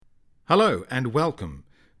Hello and welcome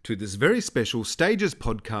to this very special Stages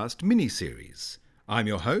podcast mini-series. I'm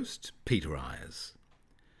your host, Peter Ayres.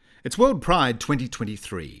 It's World Pride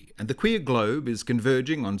 2023 and the queer globe is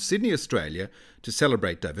converging on Sydney, Australia to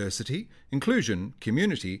celebrate diversity, inclusion,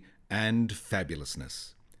 community and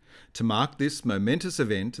fabulousness. To mark this momentous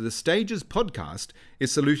event, the Stages podcast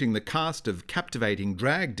is saluting the cast of captivating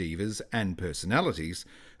drag divas and personalities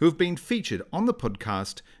who have been featured on the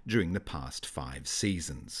podcast during the past 5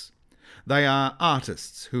 seasons. They are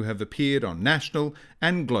artists who have appeared on national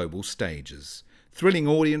and global stages, thrilling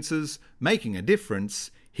audiences, making a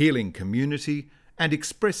difference, healing community, and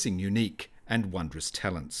expressing unique and wondrous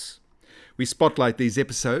talents. We spotlight these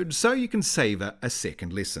episodes so you can savour a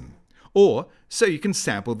second listen, or so you can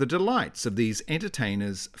sample the delights of these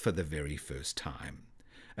entertainers for the very first time.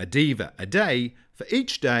 A diva a day for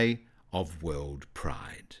each day of World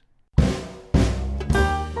Pride.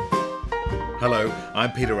 Hello,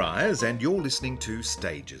 I'm Peter Ayres and you're listening to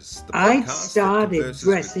Stages. I started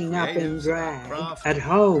dressing up in drag at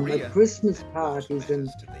home at Christmas parties and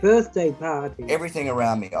birthday parties. Everything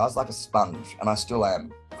around me, I was like a sponge, and I still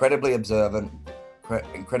am. Incredibly observant,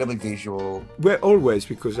 incredibly visual. Well, always,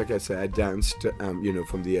 because like I said, I danced,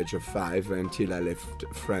 from the age of 5 until I left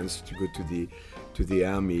France to go to the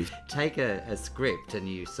army. Take a script and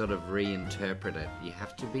you sort of reinterpret it. You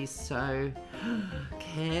have to be so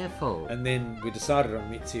careful. And then we decided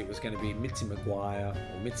on Mitzi. It was going to be Mitzi Maguire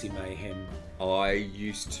or Mitzi Mayhem. I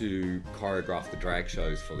used to choreograph the drag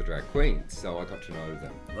shows for the drag queens, so I got to know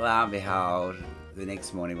them. Lo and behold, the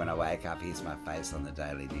next morning when I wake up, here's my face on the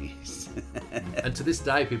Daily News. And to this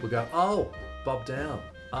day, people go, "Oh, Bob Down.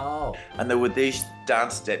 Oh." And there were these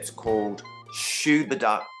dance steps called Shoe the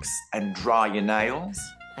Ducks and Dry Your Nails.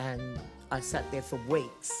 And I sat there for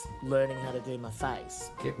weeks learning how to do my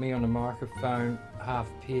face. Get me on a microphone, half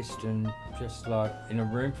pissed and just like in a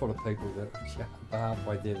room full of people that are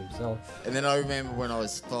halfway there themselves. And then I remember when I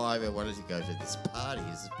was 5, I wanted to go to this party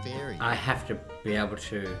as a fairy. I have to be able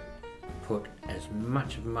to put as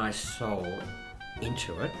much of my soul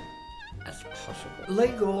into it as possible. Lee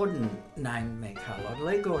Gordon named me Carlotta.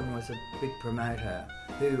 Lee Gordon was a big promoter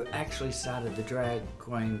who actually started the drag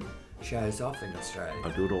queen shows off in Australia.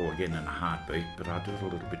 I'll do it all again in a heartbeat, but I'll do it a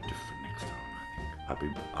little bit different next time, I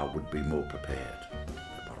think. I would be more prepared,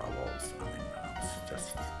 but I was. I was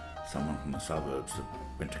just someone from the suburbs that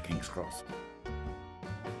went to King's Cross.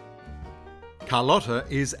 Carlotta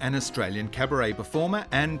is an Australian cabaret performer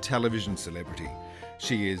and television celebrity.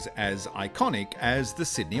 She is as iconic as the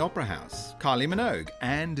Sydney Opera House, Kylie Minogue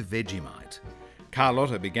and Vegemite.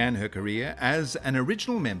 Carlotta began her career as an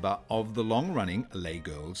original member of the long-running Les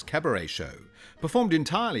Girls cabaret show, performed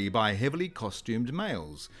entirely by heavily costumed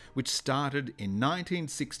males, which started in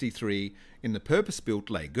 1963 in the purpose-built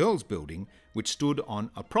Les Girls building, which stood on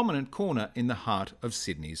a prominent corner in the heart of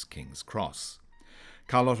Sydney's King's Cross.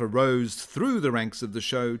 Carlotta rose through the ranks of the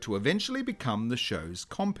show to eventually become the show's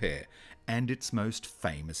compere and its most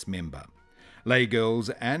famous member. Les Girls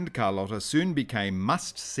and Carlotta soon became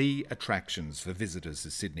must-see attractions for visitors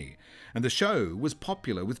to Sydney, and the show was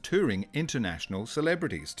popular with touring international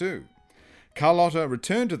celebrities too. Carlotta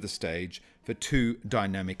returned to the stage for 2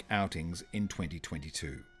 dynamic outings in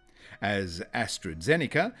 2022. As Astrid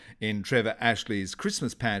Zenica in Trevor Ashley's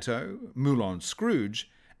Christmas panto, Moulin Scrooge,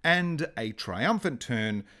 and a triumphant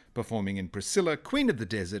turn performing in Priscilla, Queen of the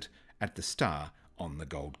Desert at the Star on the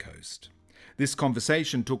Gold Coast. This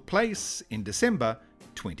conversation took place in December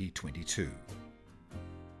 2022.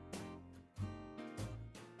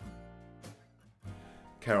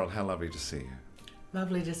 Carol, how lovely to see you.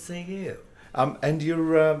 Lovely to see you. And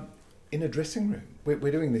you're in a dressing room.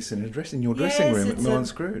 We're doing this in your dressing room at Moulin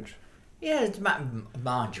Scrooge. Yeah,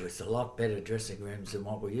 mind you, it's a lot better dressing rooms than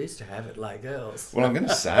what we used to have at Les Girls. Well, I'm going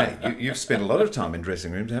to say, you've spent a lot of time in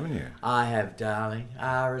dressing rooms, haven't you? I have, darling.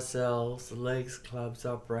 RSLs, the Leagues Clubs,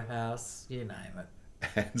 Opera House, you name it.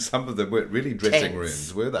 And some of them weren't really dressing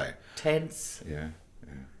rooms, were they? Tents. Yeah.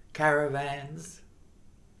 Caravans.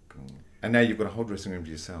 Cool. And now you've got a whole dressing room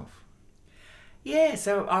to yourself. Yeah,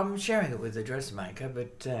 so I'm sharing it with the dressmaker,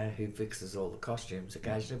 but who fixes all the costumes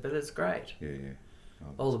occasionally, but it's great. Yeah.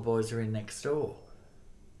 All the boys are in next door.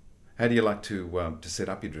 How do you like to set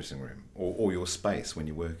up your dressing room or your space when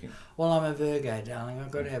you're working? Well, I'm a Virgo, darling. I've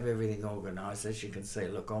got to have everything organised. As you can see,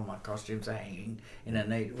 look, all my costumes are hanging in a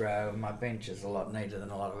neat row, and my bench is a lot neater than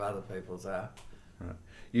a lot of other people's are. Right.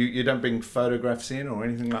 You don't bring photographs in or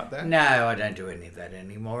anything like that? No, I don't do any of that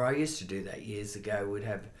anymore. I used to do that years ago.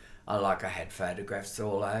 I had photographs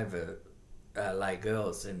all over Les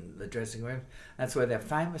Girls in the dressing room. That's where that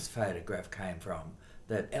famous photograph came from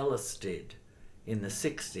that Ellis did in the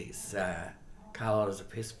 60s. Carlotta's a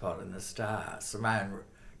piss pot in the Star. Simone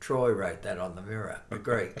Troy wrote that on the Mirror, the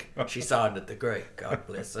Greek. She signed it the Greek, God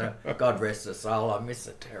bless her. God rest her soul, I miss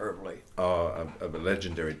her terribly. Oh, a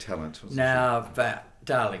legendary talent, wasn't No, but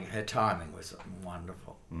darling, her timing was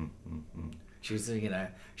wonderful. She was,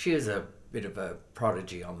 she was a bit of a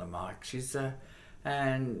prodigy on the mic.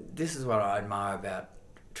 And this is what I admire about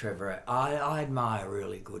Trevor. I admire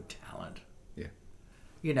really good talent.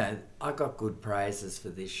 Yeah. I got good praises for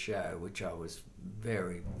this show, which I was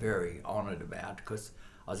very, very honoured about because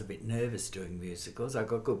I was a bit nervous doing musicals. I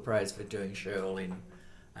got good praise for doing Cheryl in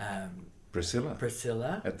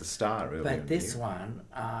Priscilla at the Star earlier. But this one,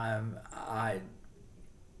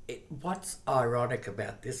 what's ironic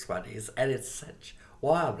about this one is, and it's such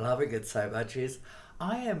why I'm loving it so much is,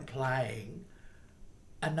 I am playing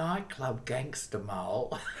a nightclub gangster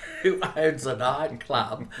mole who owns a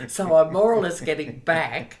nightclub, so I'm more or less getting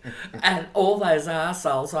back at all those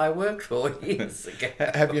arseholes I worked for years ago.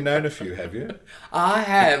 Have you known a few, have you? I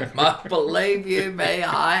have, believe you me,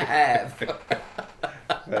 I have.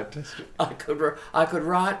 Fantastic. I could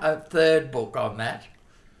write a third book on that.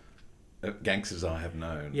 Gangsters I Have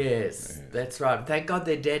Known. Yes, that's right. Thank God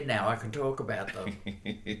they're dead now. I can talk about them.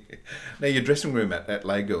 Now, your dressing room at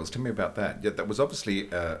Les Girls, tell me about that. Yeah, that was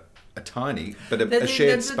obviously a tiny, but a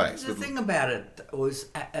shared space. The thing about it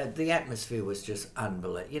was the atmosphere was just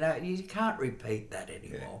unbelievable. You can't repeat that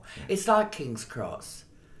anymore. Yeah. It's like King's Cross.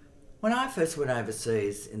 When I first went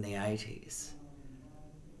overseas in the 80s,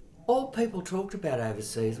 all people talked about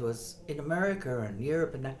overseas was in America and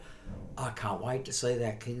Europe and that. I can't wait to see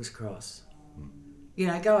that King's Cross.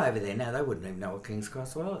 Go over there now. They wouldn't even know what King's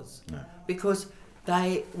Cross was, because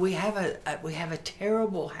we have a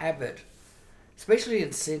terrible habit, especially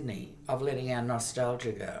in Sydney, of letting our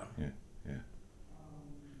nostalgia go. Yeah.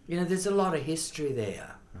 There's a lot of history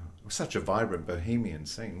there. It was such a vibrant bohemian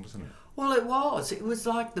scene, wasn't it? Well, it was. It was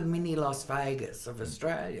like the mini Las Vegas of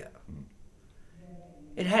Australia.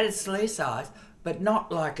 It had its lease eyes, but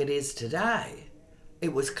not like it is today.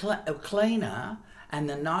 It was cleaner, and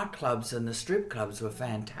the nightclubs and the strip clubs were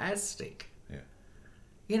fantastic.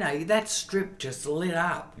 Yeah. That strip just lit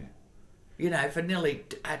up. Yeah. For nearly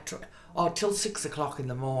till 6 o'clock in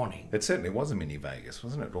the morning. It certainly was a mini Vegas,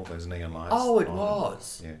 wasn't it? All those neon lights. Oh, it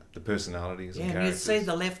was. Yeah, the personalities and characters. Yeah, you'd see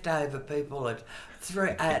the leftover people at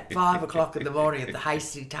 5 o'clock in the morning at the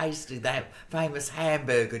Hasty Tasty, that famous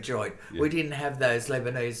hamburger joint. Yeah. We didn't have those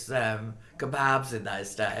Lebanese kebabs in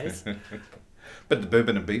those days. But the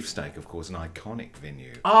Bourbon and Beefsteak, of course, an iconic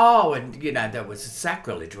venue. Oh, and, that was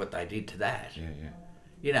sacrilege what they did to that.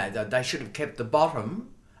 Yeah. They should have kept the bottom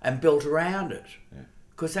and built around it. Yeah.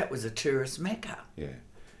 Because that was a tourist mecca. Yeah.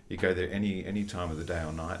 You go there any time of the day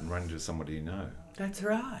or night and run into somebody you know. That's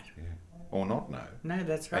right. Yeah. Or not know. No,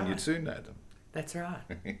 that's right. And you'd soon know them. That's right.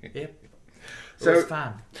 Yep. So, it was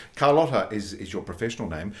fun. Carlotta is your professional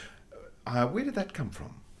name. Where did that come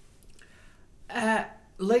from?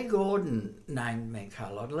 Lee Gordon named me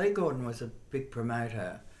Carlotta. Lee Gordon was a big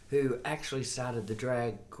promoter who actually started the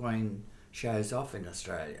drag queen shows off in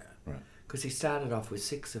Australia. Right. Because he started off with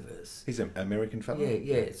 6 of us. He's an American fellow? Yeah,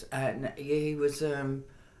 yes. He was...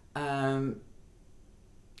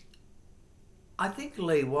 I think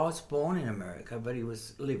Lee was born in America, but he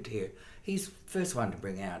lived here. He's the first one to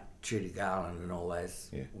bring out Judy Garland and all those.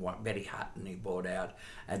 Yeah. Betty Hutton he brought out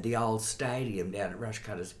at the old stadium down at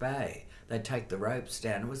Rushcutters Bay. They'd take the ropes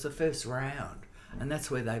down. It was the first round, and that's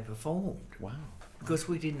where they performed. Wow. Because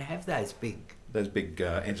we didn't have those big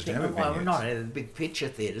entertainment venues. venues. Not the big picture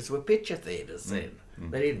theatres. Were picture theatres then.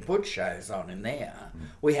 They didn't put shows on in there.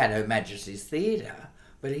 We had Her Majesty's Theatre,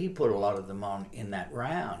 but he put a lot of them on in that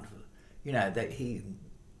round. That he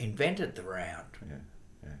invented the round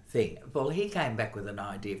thing. Well, he came back with an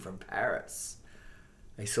idea from Paris.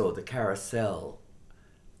 He saw the Carousel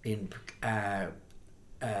in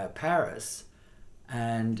Paris,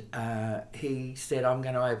 and he said, I'm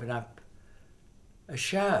going to open up a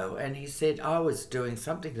show. And he said, I was doing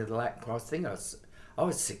something to the Latin Cross thing. I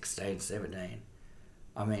was 16, 17.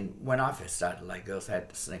 I mean, when I first started Les Girls, they had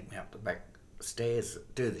to sneak me up the back stairs,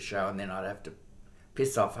 do the show, and then I'd have to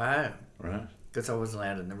piss off home. Right. Because I wasn't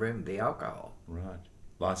allowed in the room with the alcohol. Right.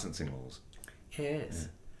 Licensing laws. Yes. Yeah.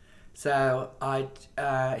 So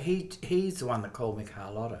he's the one that called me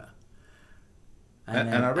Carlotta.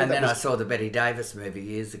 And then I saw the Betty Davis movie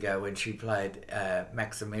years ago when she played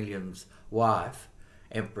Maximilian's wife,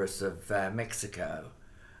 Empress of Mexico.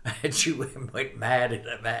 And she went mad in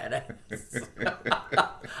her mad ass.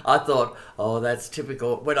 I thought, oh, that's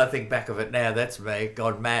typical. When I think back of it now, that's me,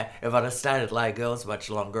 gone mad. If I'd have stayed at Les Girls much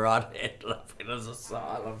longer, I'd ended up in an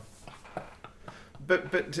asylum.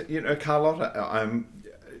 But Carlotta,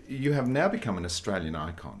 you have now become an Australian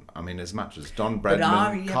icon. I mean, as much as Don But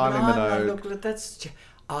Bradman, Kylie Minogue. Look,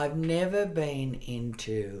 I've never been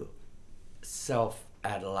into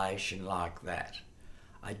self-adulation like that.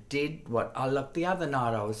 I did the other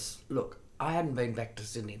night I hadn't been back to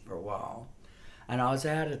Sydney for a while, and I was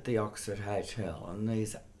out at the Oxford Hotel, and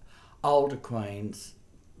these older queens,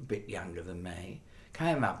 a bit younger than me,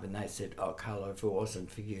 came up and they said, "Oh, Carla, if it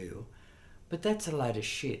wasn't for you." But that's a load of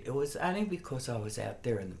shit. It was only because I was out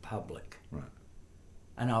there in the public. Right.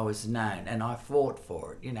 And I was known, and I fought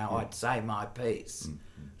for it. You know, I'd say my piece,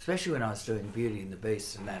 especially when I was doing Beauty and the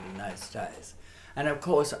Beast and that in those days. And of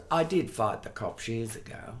course, I did fight the cops years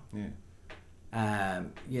ago. Yeah.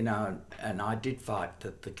 You know, and I did fight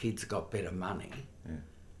that the kids got better money.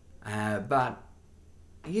 Yeah. But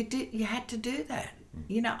you had to do that.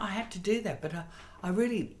 You know, I had to do that. But I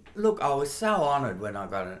really, look, I was so honoured when I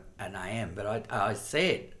got an AM, but I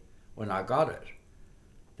said when I got it,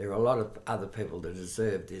 there are a lot of other people that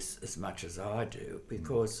deserve this as much as I do,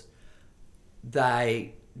 because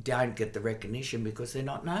they don't get the recognition because they're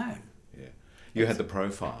not known. Yeah. You had the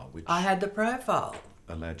profile, which I had the profile.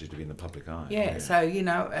 allowed you to be in the public eye. Yeah, so, you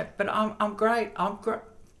know, but I'm great.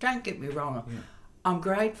 Don't get me wrong. Yeah. I'm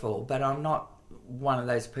grateful, but I'm not one of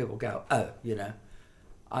those people go, oh, you know,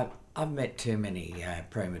 I've met too many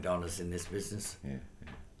prima donnas in this business. Yeah.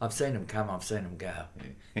 I've seen them come, I've seen them go.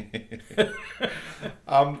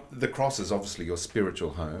 Yeah. The Cross is obviously your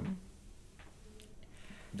spiritual home.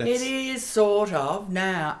 It is sort of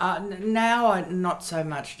now. Now I'm not so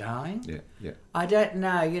much, darling. Yeah, yeah. I don't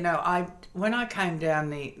know. You know, when I came down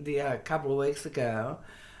the couple of weeks ago,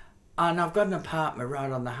 and I've got an apartment right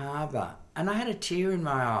on the harbour, and I had a tear in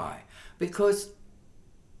my eye because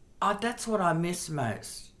that's what I miss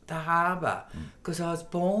most. The harbour, because I was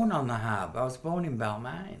born on the harbour. I was born in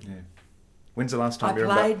Balmain. Yeah. When's the last time you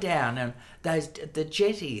were played down and the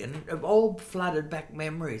jetty, and all flooded back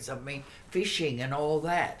memories of me fishing and all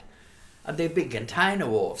that. And they're big container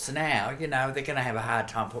wharfs now. You know, they're going to have a hard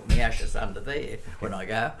time putting my ashes under there when I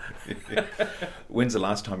go. When's the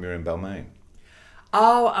last time you were in Balmain?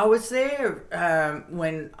 Oh, I was there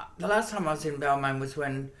when the last time I was in Balmain was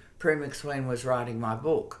when Prue McSween was writing my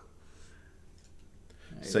book.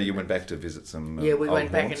 So you went back to visit some yeah, we old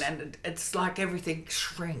went back, haunts? and it's like everything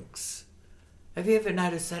shrinks. Have you ever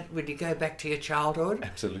noticed that when you go back to your childhood?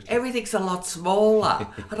 Absolutely. Everything's a lot smaller.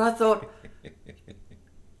 And I thought,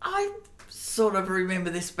 I sort of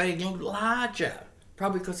remember this being larger,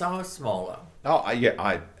 probably because I was smaller. Oh, yeah,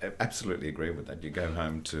 I absolutely agree with that. You go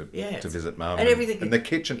home to visit Mum. And everything. And the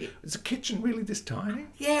kitchen. Is the kitchen really this tiny?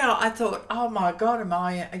 Yeah, I thought, oh my God,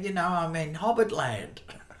 I'm in Hobbitland.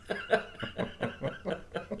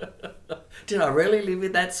 Did I really live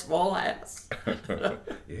in that small house? Yeah,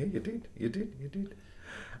 you did.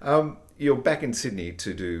 You're back in Sydney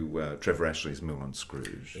to do Trevor Ashley's Moulin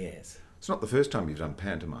Scrooge. Yes. It's not the first time you've done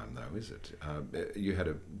pantomime, though, is it? You had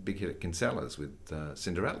a big hit at Kinsella's with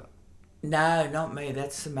Cinderella. No, not me.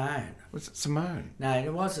 That's Simone. Was it Simone? No,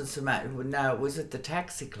 it wasn't Simone. No, it was at the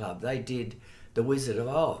Taxi Club. They did The Wizard of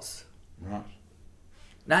Oz. Right.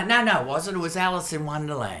 No, it wasn't. It was Alice in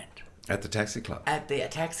Wonderland. At the Taxi Club? At the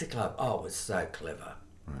Taxi Club. Oh, it was so clever.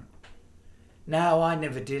 Right. No, I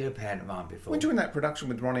never did a pantomime before. Weren't you in that production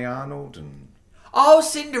with Ronnie Arnold and... Oh,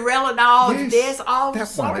 Cinderella, no, yes. Oh, that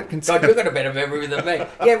sorry. one. God, you've got a better memory than me.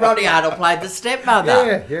 Yeah, Ronnie Arnold played the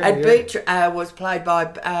stepmother. And Beach was played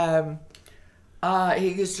by... he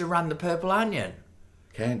used to run the Purple Onion.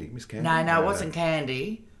 Candy, Miss Candy? No, it wasn't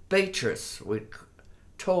Candy. Beatrice, with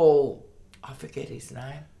tall... I forget his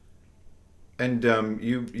name. And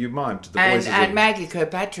you mimed the voices and Maggie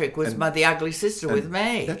Kirkpatrick was the ugly sister with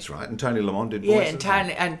me. That's right. And Tony Lamont did voices.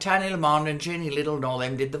 voices. And Tony Lamont and Jeannie Little and all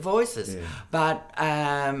them did the voices. Yeah. But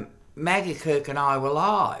Maggie Kirk and I were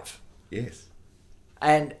live. Yes.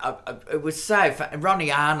 And it was so fun.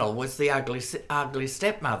 Ronnie Arnold was the ugly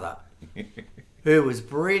stepmother, who was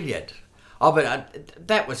brilliant. Oh, but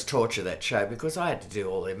that was torture, that show, because I had to do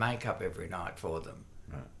all their makeup every night for them.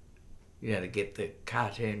 You know, to get the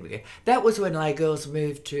cartoon. That was when Les Girls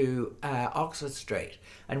moved to Oxford Street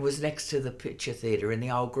and was next to the Picture Theatre in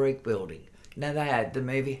the old Greek building. You know, they had the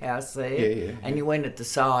movie house there. Yeah. And you went at the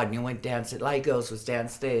side and you went downstairs. Les Girls was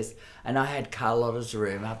downstairs and I had Carlotta's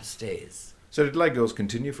room upstairs. So did Les Girls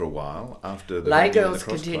continue for a while after the... Les Girls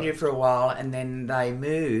continued for a while, and then they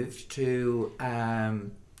moved to...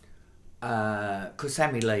 because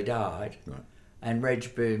Sammy Lee died. Right. And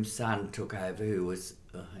Reg Boom's son took over, who was...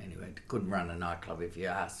 anyway, couldn't run a nightclub if you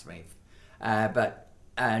asked me.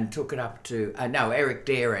 And took it up to... Eric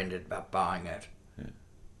Dare ended up buying it. Yeah.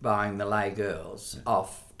 Buying the Les Girls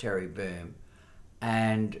off Terry Boom.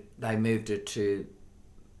 And they moved it to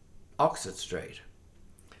Oxford Street,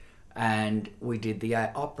 and we did the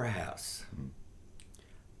Opera House.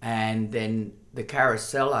 And then the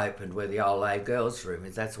Carousel opened, where the old lay girls' room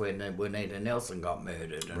is. That's where Juanita Nelson got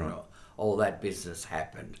murdered, and all that business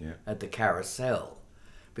happened at the Carousel.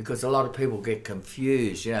 Because a lot of people get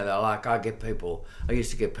confused, you know. They're like, I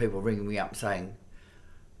used to get people ringing me up saying,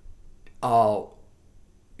 "Oh,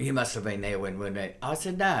 you must have been there when I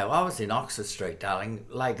said, no, I was in Oxford Street, darling.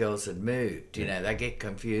 Lay girls had moved. You know, they get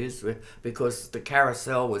confused because the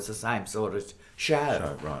Carousel was the same sort of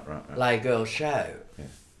show. Right. Lay girl show. Yeah.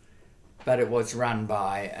 But it was run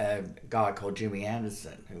by a guy called Jimmy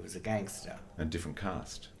Anderson, who was a gangster. And different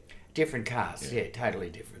cast. Different cast, yeah, totally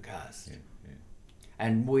different cast. Yeah.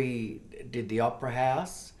 And we did the Opera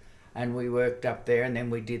House, and we worked up there, and then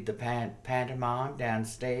we did the pantomime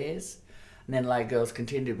downstairs. And then Lay Girls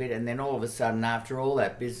continued a bit, and then all of a sudden, after all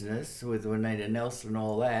that business with Juanita Nelson and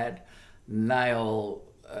all that, they all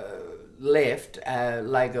left.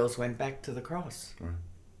 Lay Girls went back to the Cross. Right.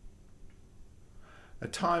 A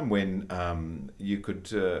time when you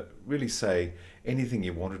could really say anything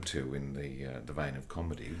you wanted to in the vein of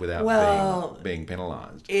comedy without being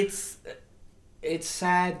penalised. It's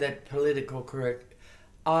sad that political correct.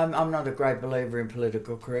 I'm not a great believer in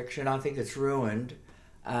political correction. I think it's ruined.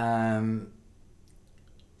 Us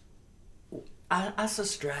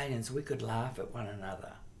Australians, we could laugh at one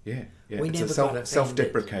another. Yeah. We it's never a got offended.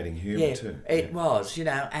 self-deprecating humour too. It was, you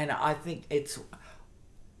know, and I think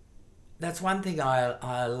that's one thing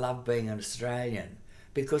I love being an Australian,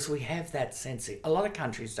 because we have that sense of, a lot of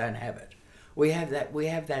countries don't have it. We have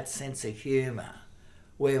that sense of humour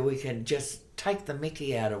where we can just take the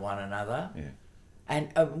mickey out of one another,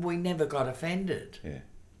 and we never got offended. Yeah.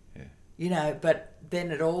 You know, but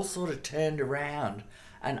then it all sort of turned around,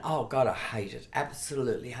 and oh God, I hate it.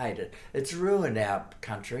 Absolutely hate it. It's ruined our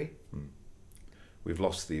country. We've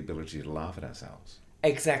lost the ability to laugh at ourselves.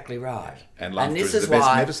 Exactly right. And laughter is the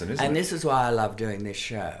best medicine, isn't it? And this is why I love doing this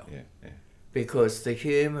show. Yeah. Because the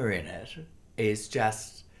humour in it is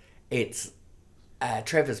just,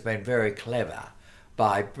 Trevor's been very clever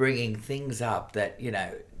by bringing things up that, you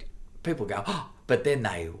know, people go, oh, but then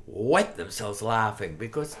they wet themselves laughing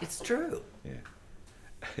because it's true. Yeah.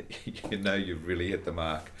 You know, you've really hit the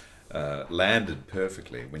mark, landed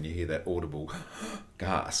perfectly when you hear that audible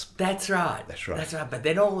gasp. That's right. But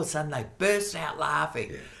then all of a sudden they burst out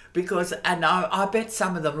laughing. Yeah. And I bet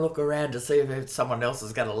some of them look around to see if someone else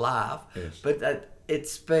is going to laugh. Yes. But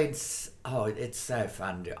it's been, it's so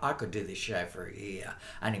fun. I could do this show for a year.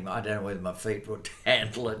 I don't know whether my feet would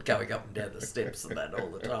handle it going up and down the steps and that all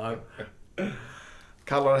the time.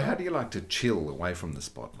 Carlotta, how do you like to chill away from the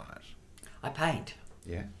spotlight? I paint.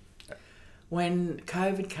 Yeah. When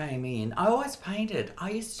COVID came in, I always painted. I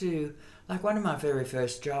used to, like one of my very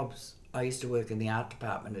first jobs, I used to work in the art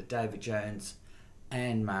department at David Jones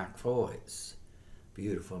and Mark Foy's.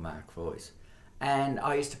 Beautiful Mark Foy's. And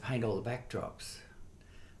I used to paint all the backdrops.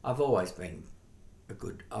 I've always been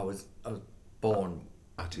I was born...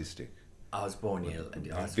 Artistic. I was born,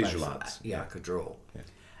 visual arts. Yeah, I could draw. Yeah.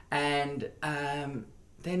 And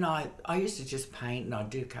then I used to just paint, and I'd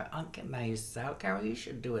do, Uncle May used to say, oh, Carol, you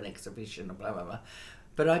should do an exhibition, and blah, blah, blah.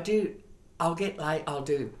 But I'll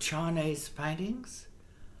do Chinese paintings.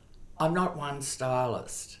 I'm not one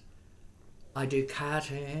stylist. I do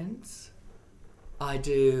cartoons. I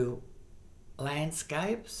do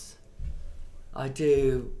landscapes. I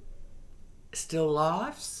do still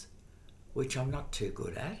lifes, which I'm not too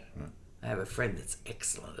good at. Right. I have a friend that's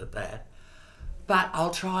excellent at that. But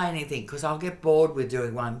I'll try anything because I'll get bored with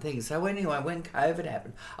doing one thing. So anyway, when COVID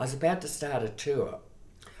happened, I was about to start a tour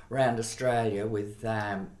around Australia with,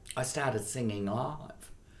 I started singing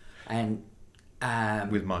live. And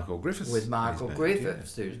with Michael Griffiths. With Michael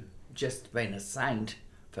Griffiths, who's just been a saint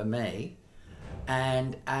for me.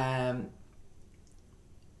 And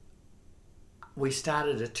we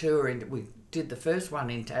started a tour, and we did the first one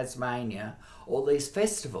in Tasmania, all these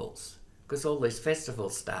festivals. Because all these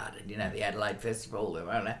festivals started, you know, the Adelaide Festival,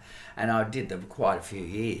 and I did them for quite a few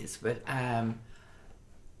years. But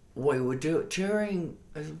we were touring,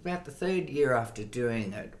 it was about the third year after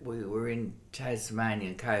doing it, we were in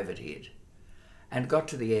Tasmania and COVID hit, and got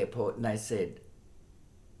to the airport and they said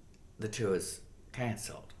the tour's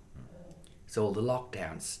cancelled. So all the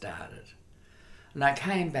lockdowns started. And I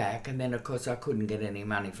came back, and then of course I couldn't get any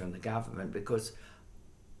money from the government because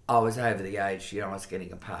I was over the age, you know, I was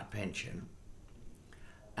getting a part pension.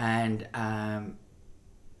 And I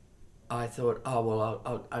thought, oh,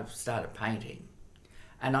 well, I've started painting.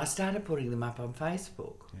 And I started putting them up on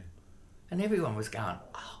Facebook. Yeah. And everyone was going,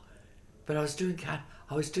 oh. But I was doing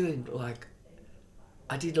like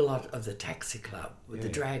I did a lot of the Taxi Club with the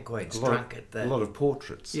drag queens drunk at the... A lot of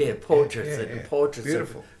portraits. Yeah, portraits. Yeah. Portraits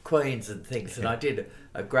Beautiful. of queens and things. And I did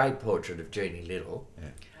a great portrait of Jeannie Little. Yeah.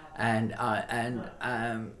 And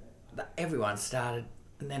everyone started...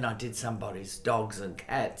 And then I did somebody's dogs and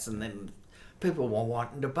cats, and then people were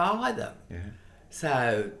wanting to buy them. Yeah.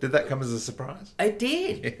 So... Did that come as a surprise? It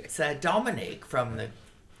did. So Dominic from the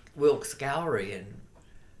Wilkes Gallery in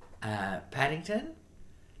Paddington...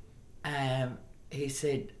 he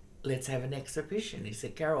said, let's have an exhibition. He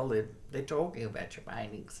said, Carol, they're talking about your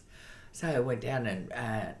paintings. So I went down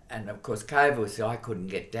and of course, I couldn't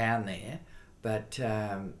get down there, but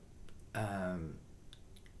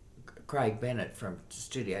Craig Bennett from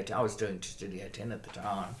Studio 10, I was doing Studio 10 at the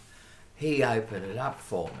time, he opened it up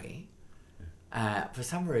for me. For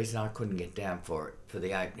some reason, I couldn't get down for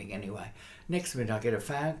the opening anyway. Next minute, I get a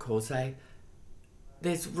phone call say,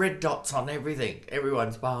 there's red dots on everything.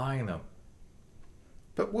 Everyone's buying them.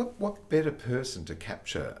 But what better person to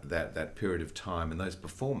capture that period of time and those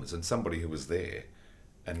performers than somebody who was there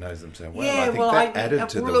and knows them so well? Yeah, I think that added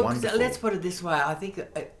to the wonderful... Let's put it this way. I think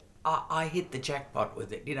I hit the jackpot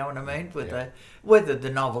with it. You know what I mean? Whether the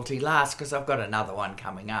novelty lasts, because I've got another one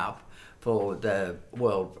coming up for the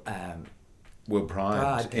World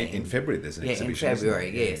Pride in February. There's an exhibition. In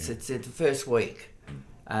February, yes. It's the first week.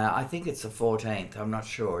 I think it's the 14th. I'm not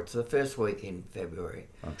sure. It's the first week in February.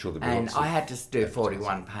 I'm sure there'll be And I had to do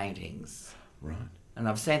 41 paintings. Right. And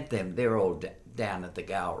I've sent them. They're all down at the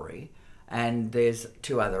gallery. And there's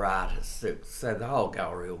 2 other artists. So the whole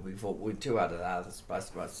gallery will be full with 2 other artists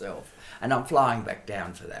plus myself. And I'm flying back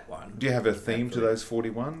down for that one. Do you have a theme to those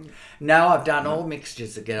 41? No, I've done all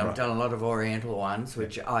mixtures again. I've done a lot of Oriental ones,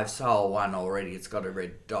 which I've sold one already. It's got a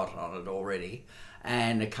red dot on it already.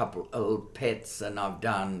 And a couple of pets, and I've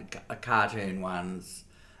done cartoon ones,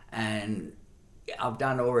 and I've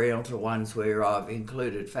done Oriental ones where I've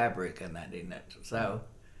included fabric and that in it. So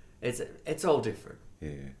it's all different.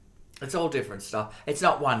 Yeah. It's all different stuff. It's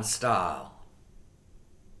not one style.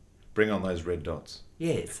 Bring on those red dots.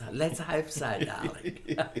 Yes, let's hope so, darling.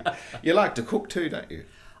 You like to cook too, don't you?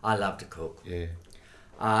 I love to cook. Yeah.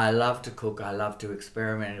 I love to cook. I love to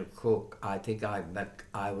experiment and cook. I think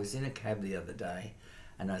I was in a cab the other day,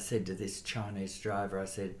 and I said to this Chinese driver, I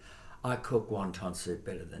said, I cook wonton soup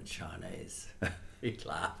better than Chinese. He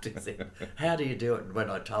laughed. He said, how do you do it? And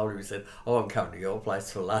when I told him, he said, I'm coming to your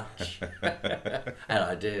place for lunch. And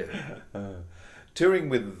I do. Touring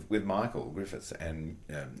with Michael Griffiths and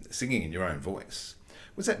singing in your own voice,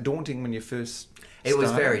 was that daunting when you first It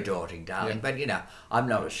was very daunting, darling. Yeah. But, you know, I'm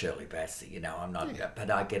not a Shirley Bassey, you know, I'm not,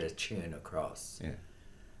 but I get a tune across. Yeah.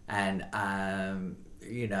 And,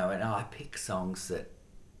 you know, and I pick songs that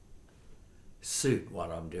suit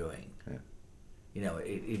what I'm doing. Yeah. You know,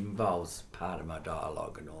 it involves part of my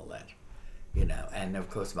dialogue and all that, you know. And, of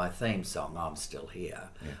course, my theme song, I'm Still Here,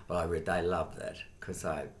 well, they love that because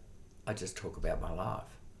I just talk about my life.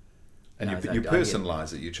 And you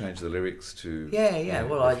personalise it, you change the lyrics to... Yeah.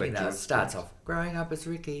 Well, it starts off, growing up as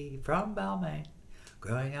Ricky from Balmain,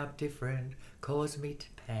 growing up different, caused me to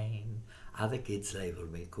pain. Other kids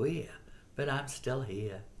labelled me queer, but I'm still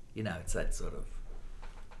here. You know, it's that sort of...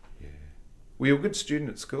 Yeah. Were you a good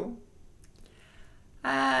student at school?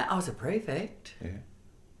 I was a prefect. Yeah.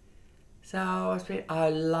 So I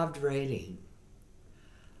loved reading.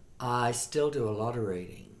 I still do a lot of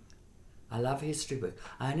reading. I love history books.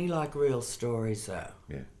 I only like real stories, though.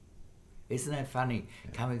 Yeah. Isn't that funny?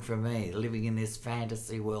 Yeah. Coming from me, living in this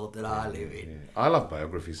fantasy world that I live in. Yeah. I love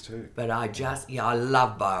biographies too. But I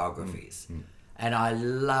love biographies. And I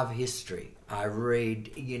love history. I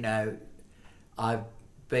read, you know, I've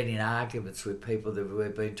been in arguments with people that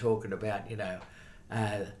we've been talking about, you know,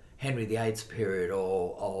 Henry VIII's period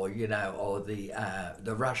or you know, or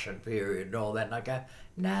the Russian period and all that. And I go,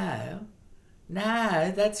 no,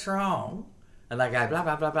 that's wrong. And they go, blah,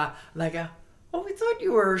 blah, blah, blah. And they go, oh, we thought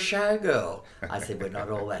you were a showgirl. I said, we're not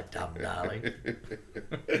all that dumb, darling.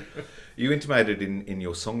 You intimated in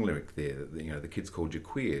your song lyric there that, you know, the kids called you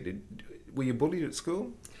queer. Were you bullied at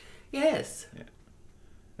school? Yes. Yeah.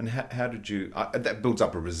 And how did you... that builds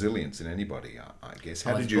up a resilience in anybody, I guess.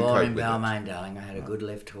 How did you cope with it? I was born in Balmain, darling. I had a good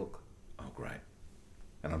left hook. Oh, great.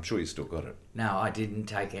 And I'm sure you still got it. No, I didn't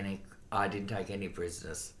take any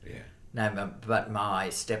prisoners. Yeah. No, but my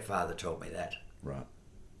stepfather taught me that. Right.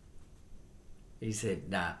 He said,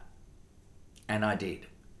 nah. And I did.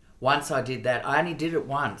 Once I did that, I only did it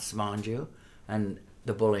once, mind you, and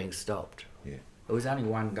the bullying stopped. Yeah. There was only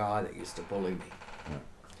one guy that used to bully me. Right.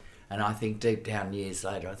 And I think deep down years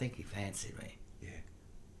later, I think he fancied me.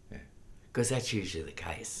 Yeah. Because that's usually the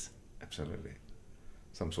case. Absolutely.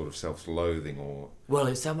 some sort of self-loathing or... Well,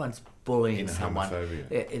 if someone's bullying inner someone,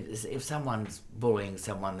 homophobia. if someone's bullying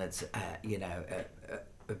someone that's,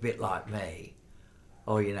 a bit like me,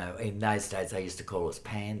 or, in those days they used to call us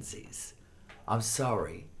pansies, I'm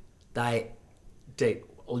sorry,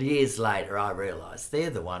 years later I realised they're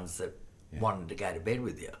the ones that wanted to go to bed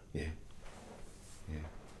with you. Yeah. Yeah.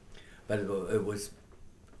 But it was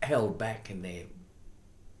held back in there.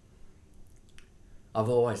 I've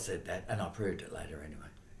always said that, and I proved it later anyway.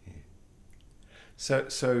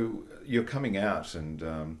 So you're coming out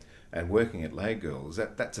and working at Lay Girls.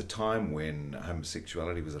 That's a time when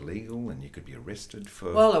homosexuality was illegal and you could be arrested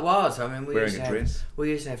for. Well, it was. I mean, wearing a dress.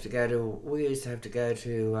 We used to have to go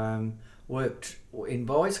to work in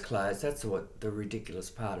boys' clothes. That's what the ridiculous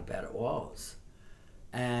part about it was,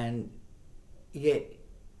 and yet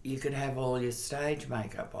you could have all your stage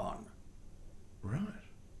makeup on. Right.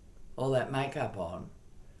 All that makeup on,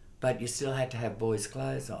 but you still had to have boys'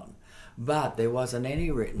 clothes on. But there wasn't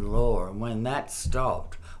any written law, and when that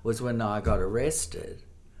stopped was when I got arrested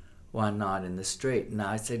one night in the street, and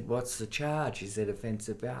I said, "What's the charge?" He said,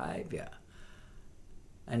 "Offensive behaviour."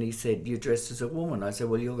 And he said, "You're dressed as a woman." I said,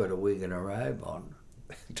 "Well, you've got a wig and a robe on.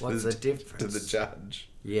 What's the difference?" To the judge.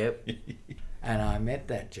 Yep. And I met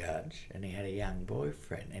that judge, and he had a young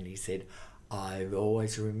boyfriend, and he said, "I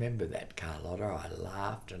always remember that, Carlotta." I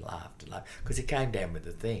laughed and laughed and laughed because he came down with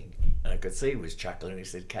the thing, and I could see he was chuckling. He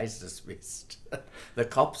said, "Case dismissed." The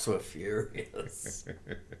cops were furious.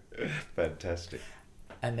 Fantastic.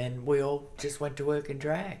 And then we all just went to work in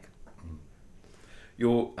drag.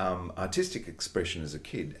 Your artistic expression as a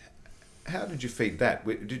kid, how did you feed that?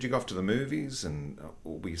 Did you go off to the movies and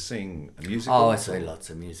were you seeing a musical? Oh, I saw lots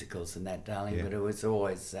of musicals and that, darling, Yeah. but it was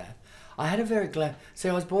always... I had a very... See,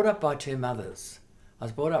 I was brought up by two mothers. I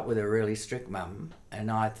was brought up with a really strict mum, and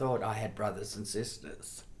I thought I had brothers and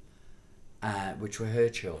sisters, which were her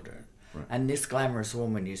children. Right. And this glamorous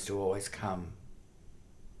woman used to always come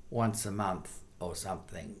once a month or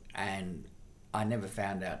something, and I never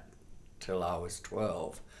found out till I was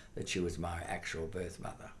 12 that she was my actual birth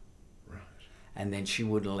mother. Right. And then she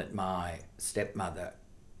wouldn't let my stepmother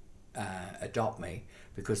adopt me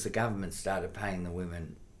because the government started paying the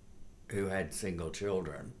women who had single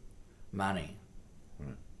children money.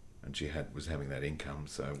 Right. And she was having that income,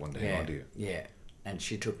 so one day on to you. Yeah, and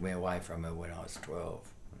she took me away from her when I was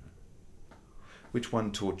 12. Which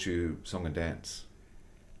one taught you song and dance?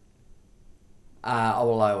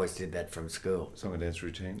 Well, I always did that from school. Song and dance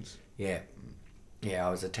routines? Yeah. Yeah, I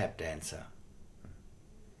was a tap dancer.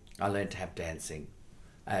 I learned tap dancing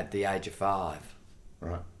at the age of 5.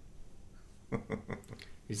 Right.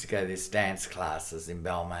 Used to go to these dance classes in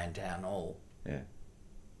Balmain Town Hall. Yeah.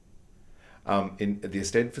 In the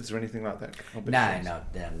Eisteddfods or anything like that? No,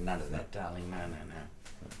 none of that, darling. No.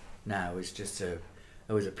 No, it was just it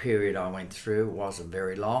was a period I went through. It wasn't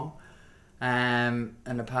very long. And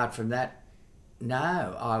apart from that,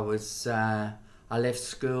 no, I left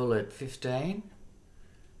school at 15,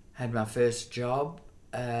 had my first job,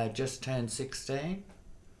 just turned 16,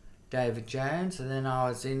 David Jones, and then I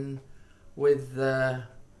was in with the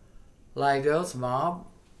Lay Girls mob,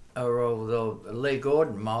 or the Lee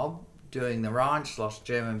Gordon mob, doing the Rheinschloss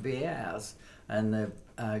German Beer House and the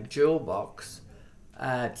Jewel Box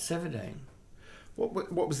at 17.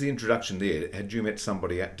 What was the introduction there? Had you met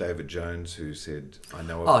somebody at David Jones who said, "I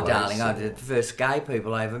know a place"? Darling, the first gay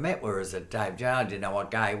people I ever met were at Dave Jones. I didn't know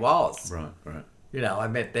what gay was. Right. I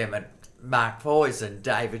met them at Mark Foy's and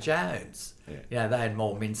David Jones. Yeah. They had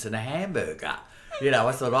more mince than a hamburger.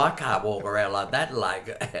 I thought, I can't walk around like that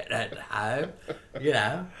at home.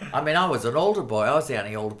 I mean, I was an altar boy. I was the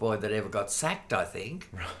only altar boy that ever got sacked, I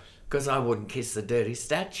think, because I wouldn't kiss the dirty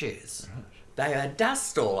statues. Right. They had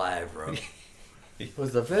dust all over them. It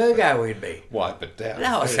was the Virgo in me. Wipe it down.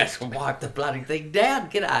 No, I was just wipe the bloody thing down.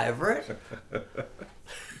 Get over it.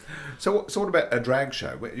 So what about a drag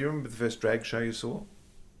show? You remember the first drag show you saw?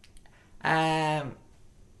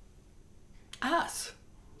 Us.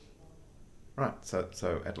 Right,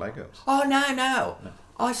 so at Lay Girls. Oh, no.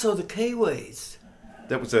 I saw the Kiwis.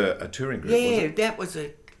 That was a touring group, yeah, wasn't it? That was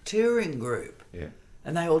a touring group. Yeah.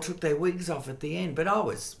 And they all took their wigs off at the end, but I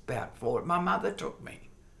was about 4. My mother took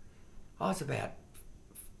me. I was about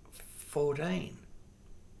 14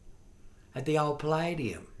 at the old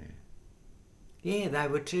Palladium. Yeah, they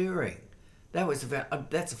were touring. That's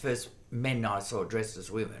the first men I saw dressed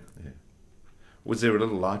as women. Yeah. Was there a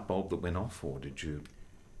little light bulb that went off, or did you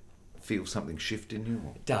feel something shift in you?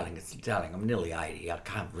 Darling, I'm nearly 80. I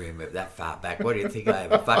can't remember that far back. What do you think? I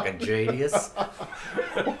am a fucking genius?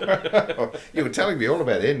 You were telling me all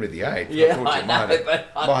about Henry VIII. Yeah, I thought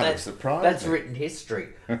you might have surprised that's me. written history.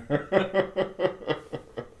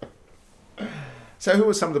 So who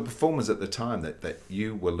were some of the performers at the time that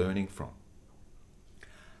you were learning from?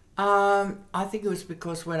 I think it was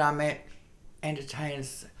because when I met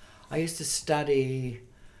entertainers, I used to study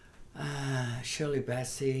Shirley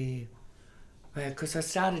Bassey, because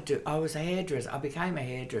I was a hairdresser. I became a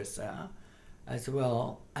hairdresser as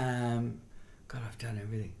well. God, I've done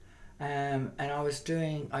everything. And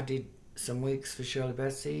I did some weeks for Shirley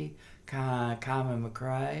Bassey, Carmen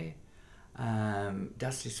McRae,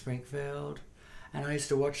 Dusty Springfield, and I used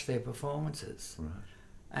to watch their performances. Right.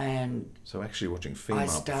 And so actually watching female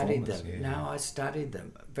performers. I studied them. Yeah. No, I studied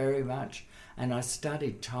them very much. And I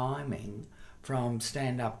studied timing from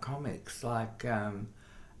stand-up comics like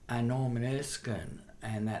Norman Erskine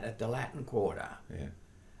and that at the Latin Quarter. Yeah.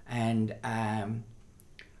 And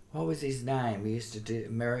what was his name? He used to do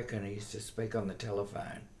American. He used to speak on the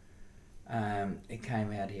telephone. He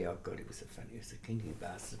came out here. Oh God, he was a kinky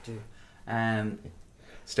bastard too.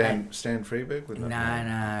 Stan Freberg?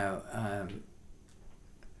 No.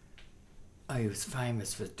 He was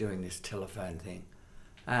famous for doing this telephone thing.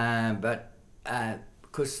 But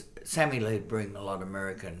because Sammy Lee'd bring a lot of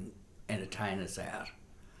American entertainers out.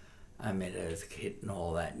 I met her as a kid and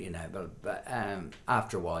all that, you know, but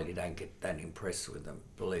after a while you don't get that impressed with them,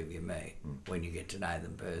 believe you me, when you get to know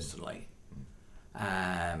them personally.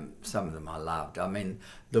 Some of them I loved. I mean,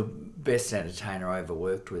 the best entertainer I ever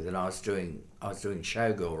worked with, and I was doing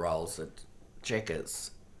showgirl roles at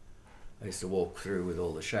Checkers. I used to walk through with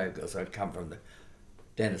all the showgirls. I'd come from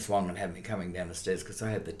Dennis Wong and have me coming down the stairs because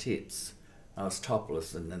I had the tits. I was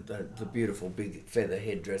topless and the beautiful big feather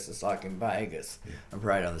headdresses like in Vegas. Yeah. I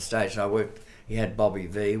parade on the stage. And he had Bobby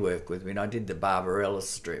V work with me, and I did the Barbarella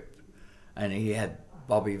strip. And he had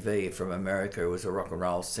Bobby V from America, who was a rock and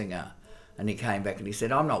roll singer. And he came back and he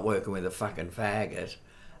said, I'm not working with a fucking faggot.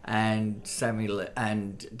 And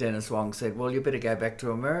Dennis Wong said, well, you better go back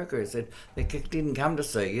to America. He said, they didn't come to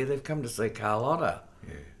see you, they've come to see Carlotta.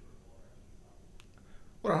 Yeah.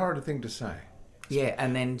 What a horrible thing to say. Yeah,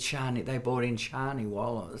 and then they brought in Shani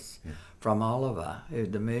Wallace from Oliver,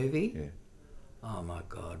 the movie. Yeah. Oh my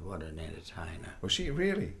God, what an entertainer. Was she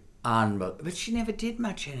really? Unbelievable. But she never did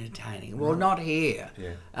much entertaining. Well, not here.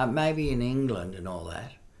 Yeah. Maybe in England and all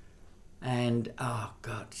that. And, oh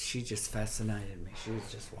God, she just fascinated me. She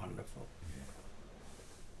was just wonderful. Yeah.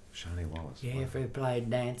 Shani Wallace. Yeah, who played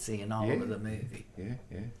Nancy in Oliver the movie. Yeah.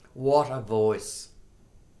 What a voice.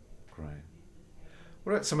 Great.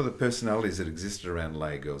 What about some of the personalities that existed around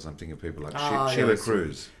Lay Girls? I'm thinking of people like Sheila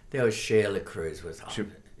Cruz. There was Sheila Cruz. She was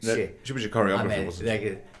your choreographer, wasn't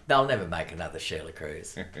she? They'll never make another Sheila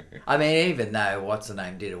Cruz. I mean, even though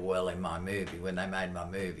what's-her-name did it well in my movie, when they made my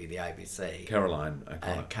movie, the ABC. Caroline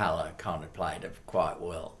O'Connor. Caroline O'Connor played it quite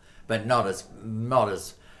well. But not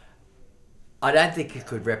as... I don't think you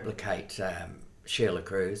could replicate Sheila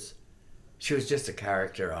Cruz. She was just a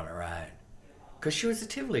character on her own. Because she was a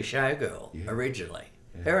Tivoli showgirl originally.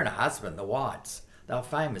 Yeah. Her and her husband, the Whites, they were a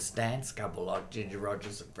famous dance couple like Ginger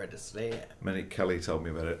Rogers and Fred Astaire. Monique Kelly told me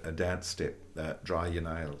about a dance step, Dry Your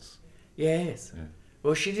Nails. Yes. Yeah.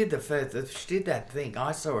 Well, she did she did that thing.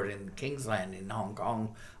 I saw it in Kingsland in Hong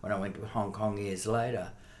Kong when I went to Hong Kong years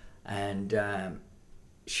later. And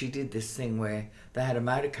she did this thing where they had a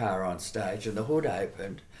motor car on stage and the hood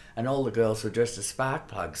opened and all the girls were dressed as spark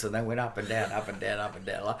plugs and they went up and down, up and down, up and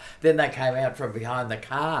down. Then they came out from behind the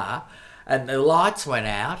car and the lights went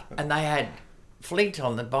out and they had flint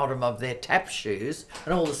on the bottom of their tap shoes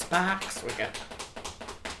and all the sparks were going.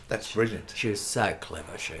 That's brilliant. She was so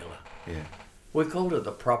clever, Sheila. Yeah. We called her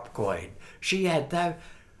the prop queen. She had though.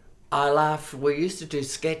 I laughed. We used to do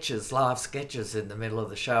sketches, live sketches in the middle of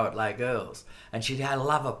the show at Lay Girls, and she'd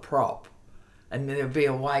love a prop, and there'd be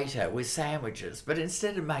a waiter with sandwiches. But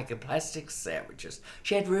instead of making plastic sandwiches,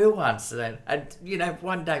 she had real ones. And you know,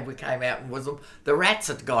 one day we came out and the rats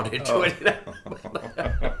had got into it.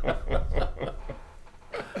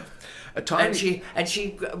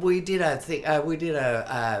 We did a thing. We did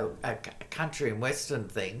a country and western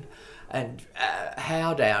thing, and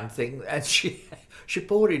how down thing, and she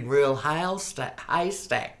brought in real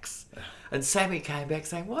haystacks, and Sammy came back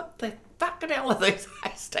saying, "What the fucking hell are these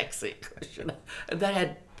haystacks here?" And they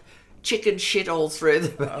had chicken shit all through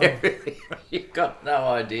them and everything. You got no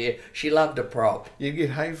idea. She loved a prop. You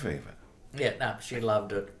get hay fever. Yeah, no, she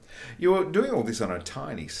loved it. You were doing all this on a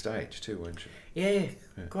tiny stage too, weren't you? Yeah.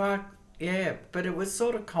 Quite. Yeah, but it was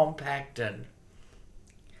sort of compact and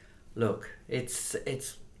look, it's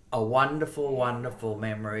a wonderful, wonderful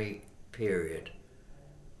memory period.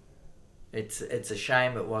 It's a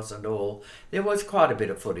shame it wasn't all. There was quite a bit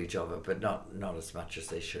of footage of it, but not as much as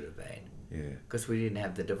there should have been. Yeah. Because we didn't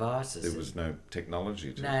have the devices. There was no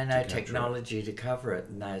technology to technology to cover it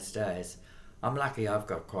in those days. I'm lucky I've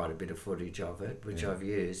got quite a bit of footage of it, which I've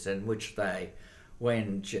used, and which they,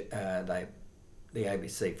 when the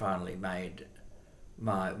ABC finally made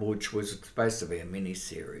which was supposed to be a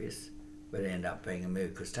mini-series, but ended up being a movie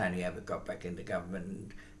because Tony Abbott got back into government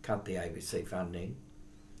and cut the ABC funding.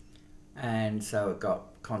 And so it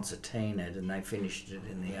got concertinaed and they finished it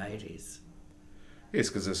in the 80s. Yes,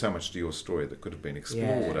 because there's so much to your story that could have been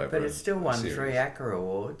explored over but it still won series. 3 ACCA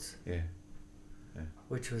Awards. Yeah.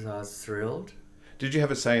 Which I was thrilled. Did you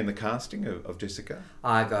have a say in the casting of Jessica?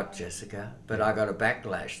 I got Jessica, but I got a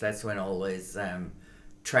backlash. That's when all these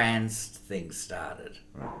trans things started.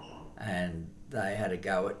 Right. And they had a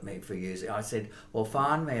go at me for using... I said, well,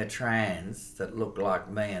 find me a trans that looked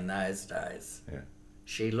like me in those days. Yeah.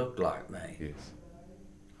 She looked like me. Yes.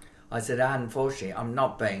 I said, unfortunately, I'm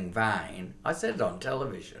not being vain. I said it on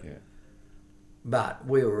television. Yeah. But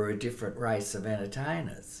we were a different race of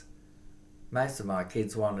entertainers. Most of my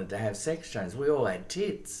kids wanted to have sex changes. We all had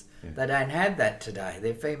tits. Yeah. They don't have that today.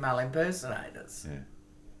 They're female impersonators. Yeah.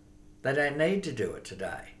 They don't need to do it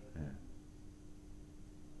today. Yeah.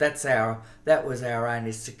 That was our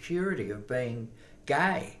only security of being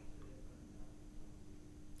gay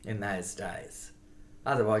in those days.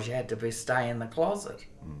 Otherwise, you had to stay in the closet.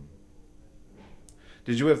 Mm.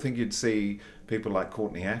 Did you ever think you'd see people like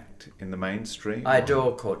Courtney Act in the mainstream? I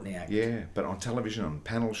adore Courtney Act. Yeah, but on television, on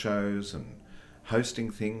panel shows and hosting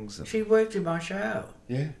things. And... She worked in my show.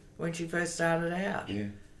 Yeah. When she first started out. Yeah.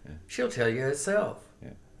 She'll tell you herself.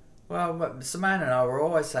 Yeah. Well, Simone and I were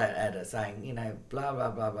always at her saying, you know, blah, blah,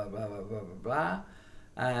 blah, blah, blah, blah, blah,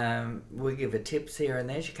 blah. We give her tips here and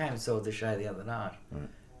there. She came and saw the show the other night. Right.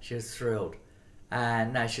 She was thrilled.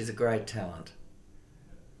 No, she's a great talent.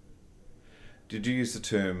 Did you use the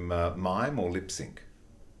term mime or lip sync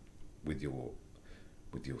with your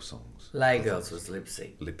songs? Lay Girls was lip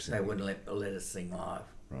sync. Lip sync. They wouldn't let us sing live.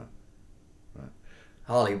 Right. Right.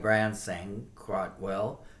 Holly Brown sang quite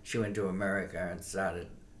well. She went to America and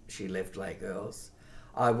she left Lay Girls.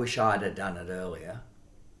 I wish I'd have done it earlier,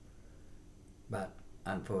 but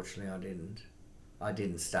unfortunately I didn't. I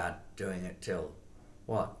didn't start doing it till,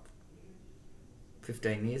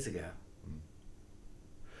 15 years ago.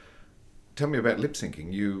 Tell me about lip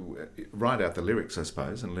syncing. You write out the lyrics, I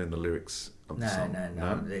suppose, and learn the lyrics of the song.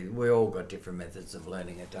 No. We all got different methods of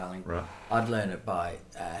learning it, darling. Right. I'd learn it by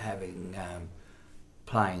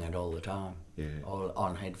playing it all the time. Yeah. Or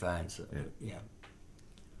on headphones. Yeah.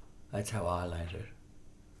 That's how I learned it.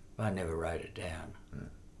 I never wrote it down. Yeah.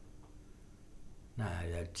 No,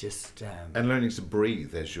 just... and learning to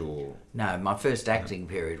breathe as you're... No, my first acting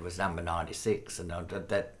period was number 96, and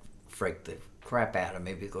that freaked the crap out of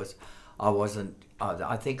me because I wasn't...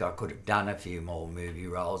 I think I could have done a few more movie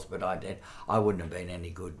roles, but I wouldn't have been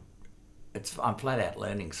any good. I'm flat out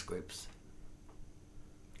learning scripts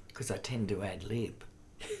because I tend to ad-lib.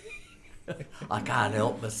 I can't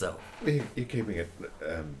help myself. You're keeping it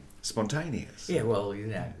spontaneous. Yeah, well, you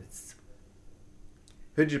know, it's...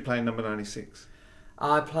 Who did you play in number 96?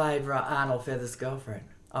 I played Arnold Feather's girlfriend.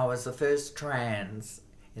 I was the first trans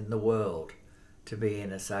in the world to be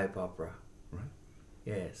in a soap opera. Right.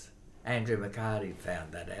 Yes. Andrew McCarty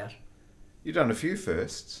found that out. You've done a few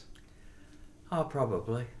firsts. Oh,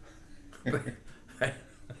 probably.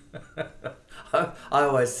 I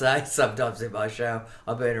always say sometimes in my show,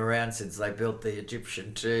 I've been around since they built the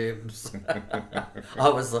Egyptian tombs. I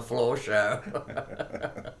was the floor show.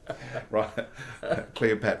 Right.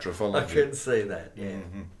 Cleopatra followed I can see that, yeah.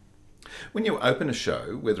 Mm-hmm. When you open a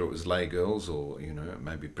show, whether it was Lay Girls or,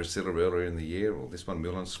 maybe Priscilla earlier in the year, or this one,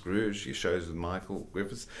 Moulin Scrooge, your shows with Michael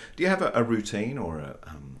Griffiths, do you have a routine or a...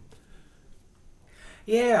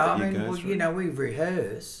 Yeah, I mean, we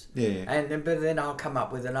rehearse. Yeah. But then I'll come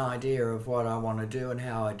up with an idea of what I want to do and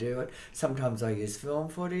how I do it. Sometimes I use film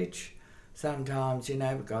footage. Sometimes,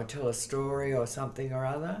 I tell a story or something or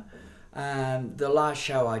other. The last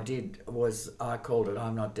show I did I called it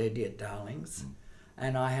I'm Not Dead Yet, Darlings.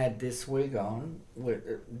 And I had this wig on,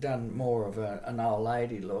 done more of an old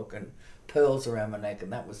lady look and pearls around my neck,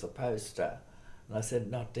 and that was the poster. And I said,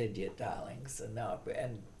 Not Dead Yet, Darlings.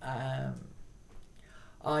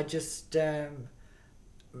 I just,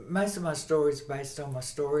 most of my stories are based on my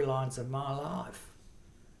storylines of my life.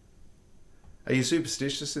 Are you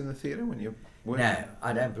superstitious in the theatre when you're working? No,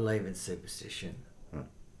 I don't believe in superstition. Right.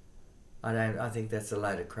 I think that's a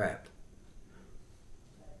load of crap.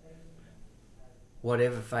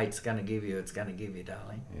 Whatever fate's going to give you, it's going to give you,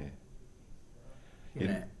 darling.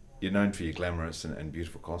 Yeah. You're known for your glamorous and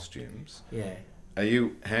beautiful costumes. Yeah. Are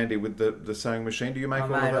you handy with the sewing machine? Do you make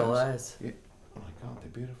all of those? I made all those. Yeah. Oh my God,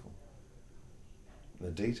 they're beautiful.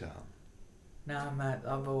 The detail. No, mate,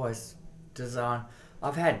 I've always designed.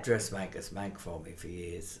 I've had dressmakers make for me for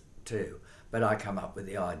years too, but I come up with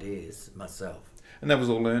the ideas myself. And that was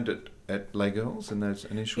all learned at Les Girls in those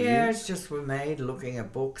initial years? Yeah, it's just with me looking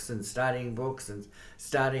at books and studying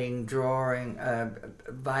drawing,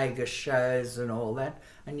 Vegas shows and all that,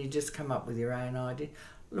 and you just come up with your own idea.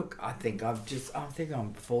 Look, I think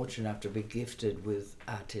I'm fortunate enough to be gifted with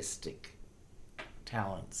artistic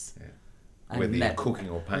talents. Yeah. Whether you're cooking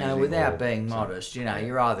or painting. No, without being modest, you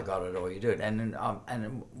either got it or you do it. And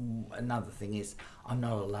another thing is, I'm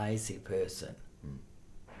not a lazy person.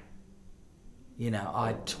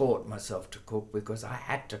 I taught myself to cook because I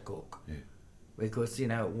had to cook. Yeah. Because,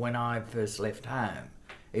 when I first left home,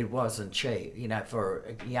 it wasn't cheap, for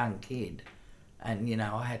a young kid. And,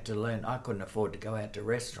 I had to learn. I couldn't afford to go out to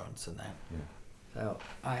restaurants and that. Yeah. So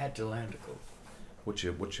I had to learn to cook. What's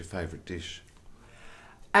your favourite dish?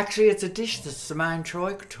 Actually, it's a dish that Simone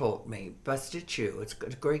Troy taught me, pasticcio. It's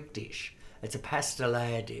a Greek dish. It's a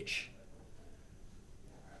pastelaire dish.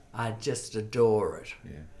 I just adore it.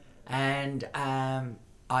 Yeah. And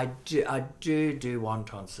I do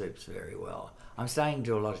wonton soups very well. I'm starting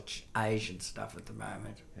to do a lot of Asian stuff at the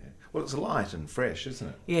moment. Yeah. Well, it's light and fresh, isn't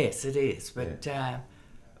it? Yes, it is. But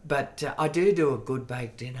I do a good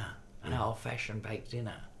baked dinner, an old-fashioned baked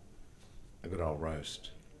dinner. A good old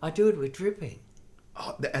roast. I do it with dripping.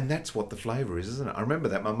 Oh, and that's what the flavour is, isn't it? I remember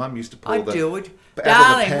that. My mum used to pour I do it.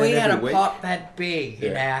 Darling, we had a pot that big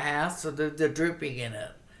in our house with the dripping in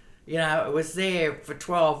it. It was there for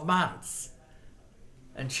 12 months.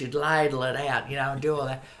 And she'd ladle it out, and do all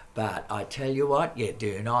that. But I tell you what, you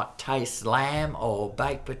do not taste lamb or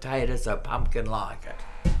baked potatoes or pumpkin like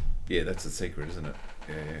it. Yeah, that's the secret, isn't it?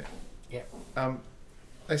 Yeah. Yeah.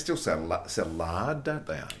 They still sell lard, don't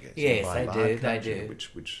they, I guess? Yes, they do.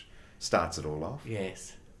 Which starts it all off.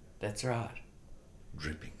 Yes, that's right.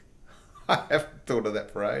 Dripping. I haven't thought of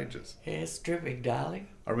that for ages. Yes, dripping, darling.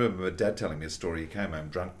 I remember my dad telling me a story. He came home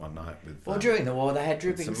drunk one night with... Well, during the war, they had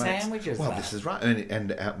dripping sandwiches. Well, this is right.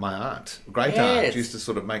 And my aunt, great aunt, used to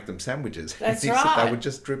sort of make them sandwiches. That's Said right. they were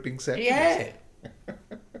just dripping sandwiches. Yeah.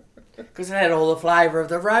 Because it had all the flavour of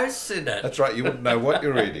the roasts in it. That's right. You wouldn't know what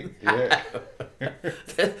you're eating. Yeah.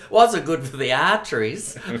 It wasn't good for the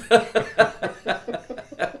arteries.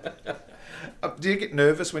 Do you get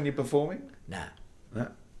nervous when you're performing? No. No?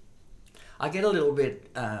 I get a little bit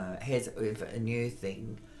hesitant with a new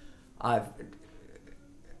thing. I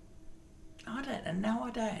don't. No, I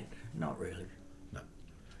don't. Not really. No.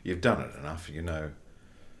 You've done it enough,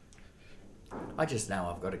 I just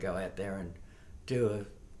know I've got to go out there and do a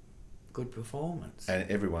good performance. And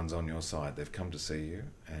everyone's on your side. They've come to see you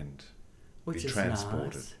and Which be is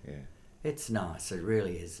transported. Nice. Yeah. It's nice. It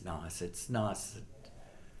really is nice. It's nice.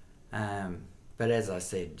 But as I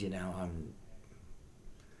said,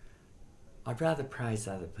 I'd rather praise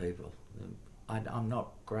other people. I'm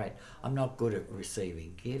not great. I'm not good at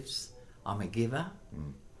receiving gifts. I'm a giver.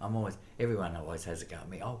 Everyone always has a go at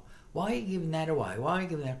me. Oh, why are you giving that away? Why are you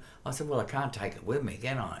giving that? I said, well, I can't take it with me,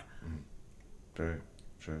 can I? True.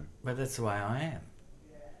 But that's the way I am.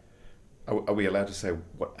 Are we allowed to say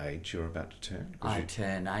what age you're about to turn? I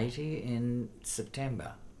turn 80 in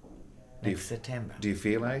September. Next September. Do you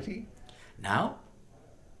feel 80? No.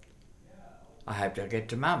 I hope to get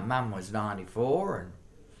to Mum. Mum was 94 and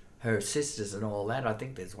her sisters and all that. I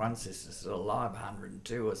think there's one sister still alive,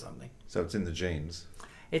 102 or something. So it's in the genes?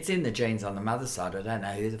 It's in the genes on the mother's side. I don't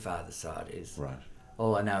know who the father's side is. Right.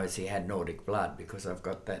 All I know is he had Nordic blood because I've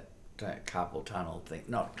got that carpal tunnel thing.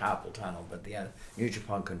 Not carpal tunnel, but the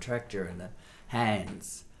Nutripon contracture in the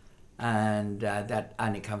hands. And that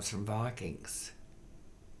only comes from Vikings.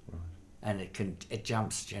 And it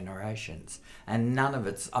jumps generations. And none of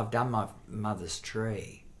it's... I've done my mother's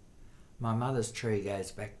tree. My mother's tree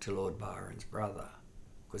goes back to Lord Byron's brother,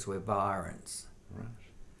 because we're Byrons. Right.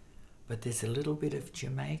 But there's a little bit of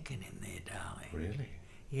Jamaican in there, darling. Really?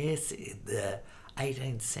 Yes, in the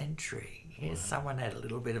 18th century. Yes, someone had a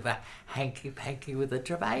little bit of a hanky-panky with a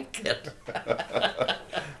Jamaican.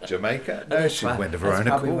 Jamaica? No, she went of her own accord.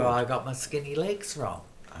 That's probably where I got my skinny legs from.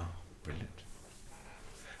 Oh, brilliant.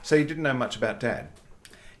 So you didn't know much about Dad?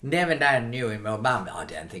 Never knew him. Or Mum, I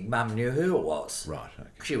don't think Mum knew who it was. Right, okay.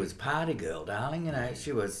 She was a party girl, darling.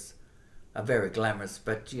 She was a very glamorous,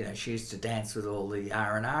 but, she used to dance with all the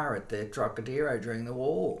R&R at the Trocadero during the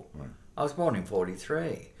war. Right. I was born in 43.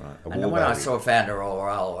 Right. And then when I found her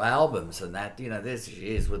all albums and that, there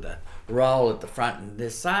she is with a roll at the front and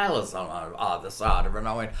there's sailors on either side of her. And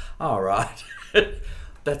I went, all right.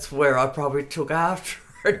 That's where I probably took after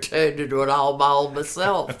her, turned into an old mole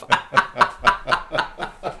myself.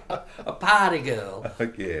 A party girl.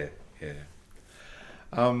 Yeah.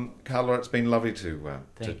 Carla, it's been lovely to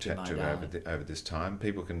Thank you, chat my to you darling. over this time.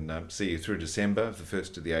 People can see you through December, the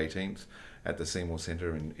 1st to the 18th, at the Seymour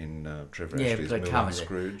Centre in Trevor Ashley's but Mill come and to-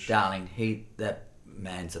 Scrooge. darling, that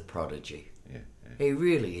man's a prodigy. Yeah. He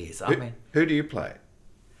really is. Who do you play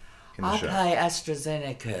in the I show? play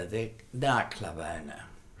AstraZeneca, the nightclub owner.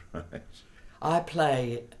 Right. I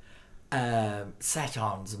play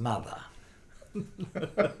Saton's mother.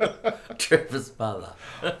 Trevor's mother.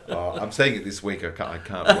 Oh, I'm seeing it this week. I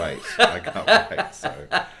can't wait. I can't wait. So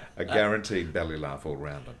a guaranteed belly laugh all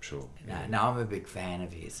round, I'm sure. No, I'm a big fan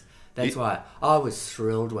of his. That's why I was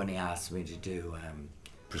thrilled when he asked me to do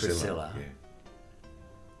Priscilla. Yeah.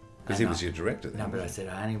 Because he was your director then. No, but I wasn't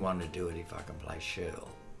said I only want to do it if I can play Shirl.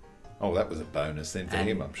 he? Oh, that was a bonus then for And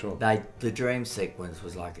him, I'm sure. The dream sequence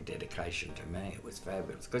was like a dedication to me. It was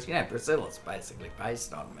fabulous. Because, Priscilla's basically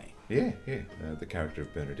based on me. Yeah. The character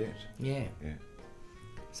of Bernadette. Yeah. Yeah.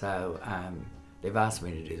 So they've asked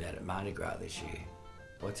me to do that at Mardi Gras this year.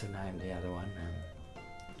 What's her name, the other one?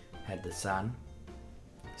 Had the son.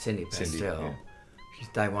 Cindy Pastel. yeah.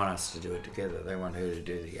 They want us to do it together. They want her to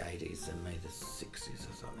do the 80s and me the 60s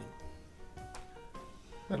or something.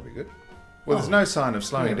 That'll be good. Well, there's no sign of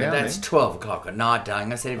slowing down That's then. 12 o'clock at night,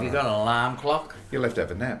 darling. I said, have you got an alarm clock? You'll have to have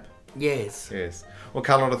a nap. Yes. Yes. Well,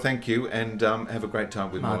 Carlotta, thank you, and have a great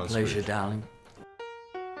time with My Mill and pleasure, Scrooge. darling.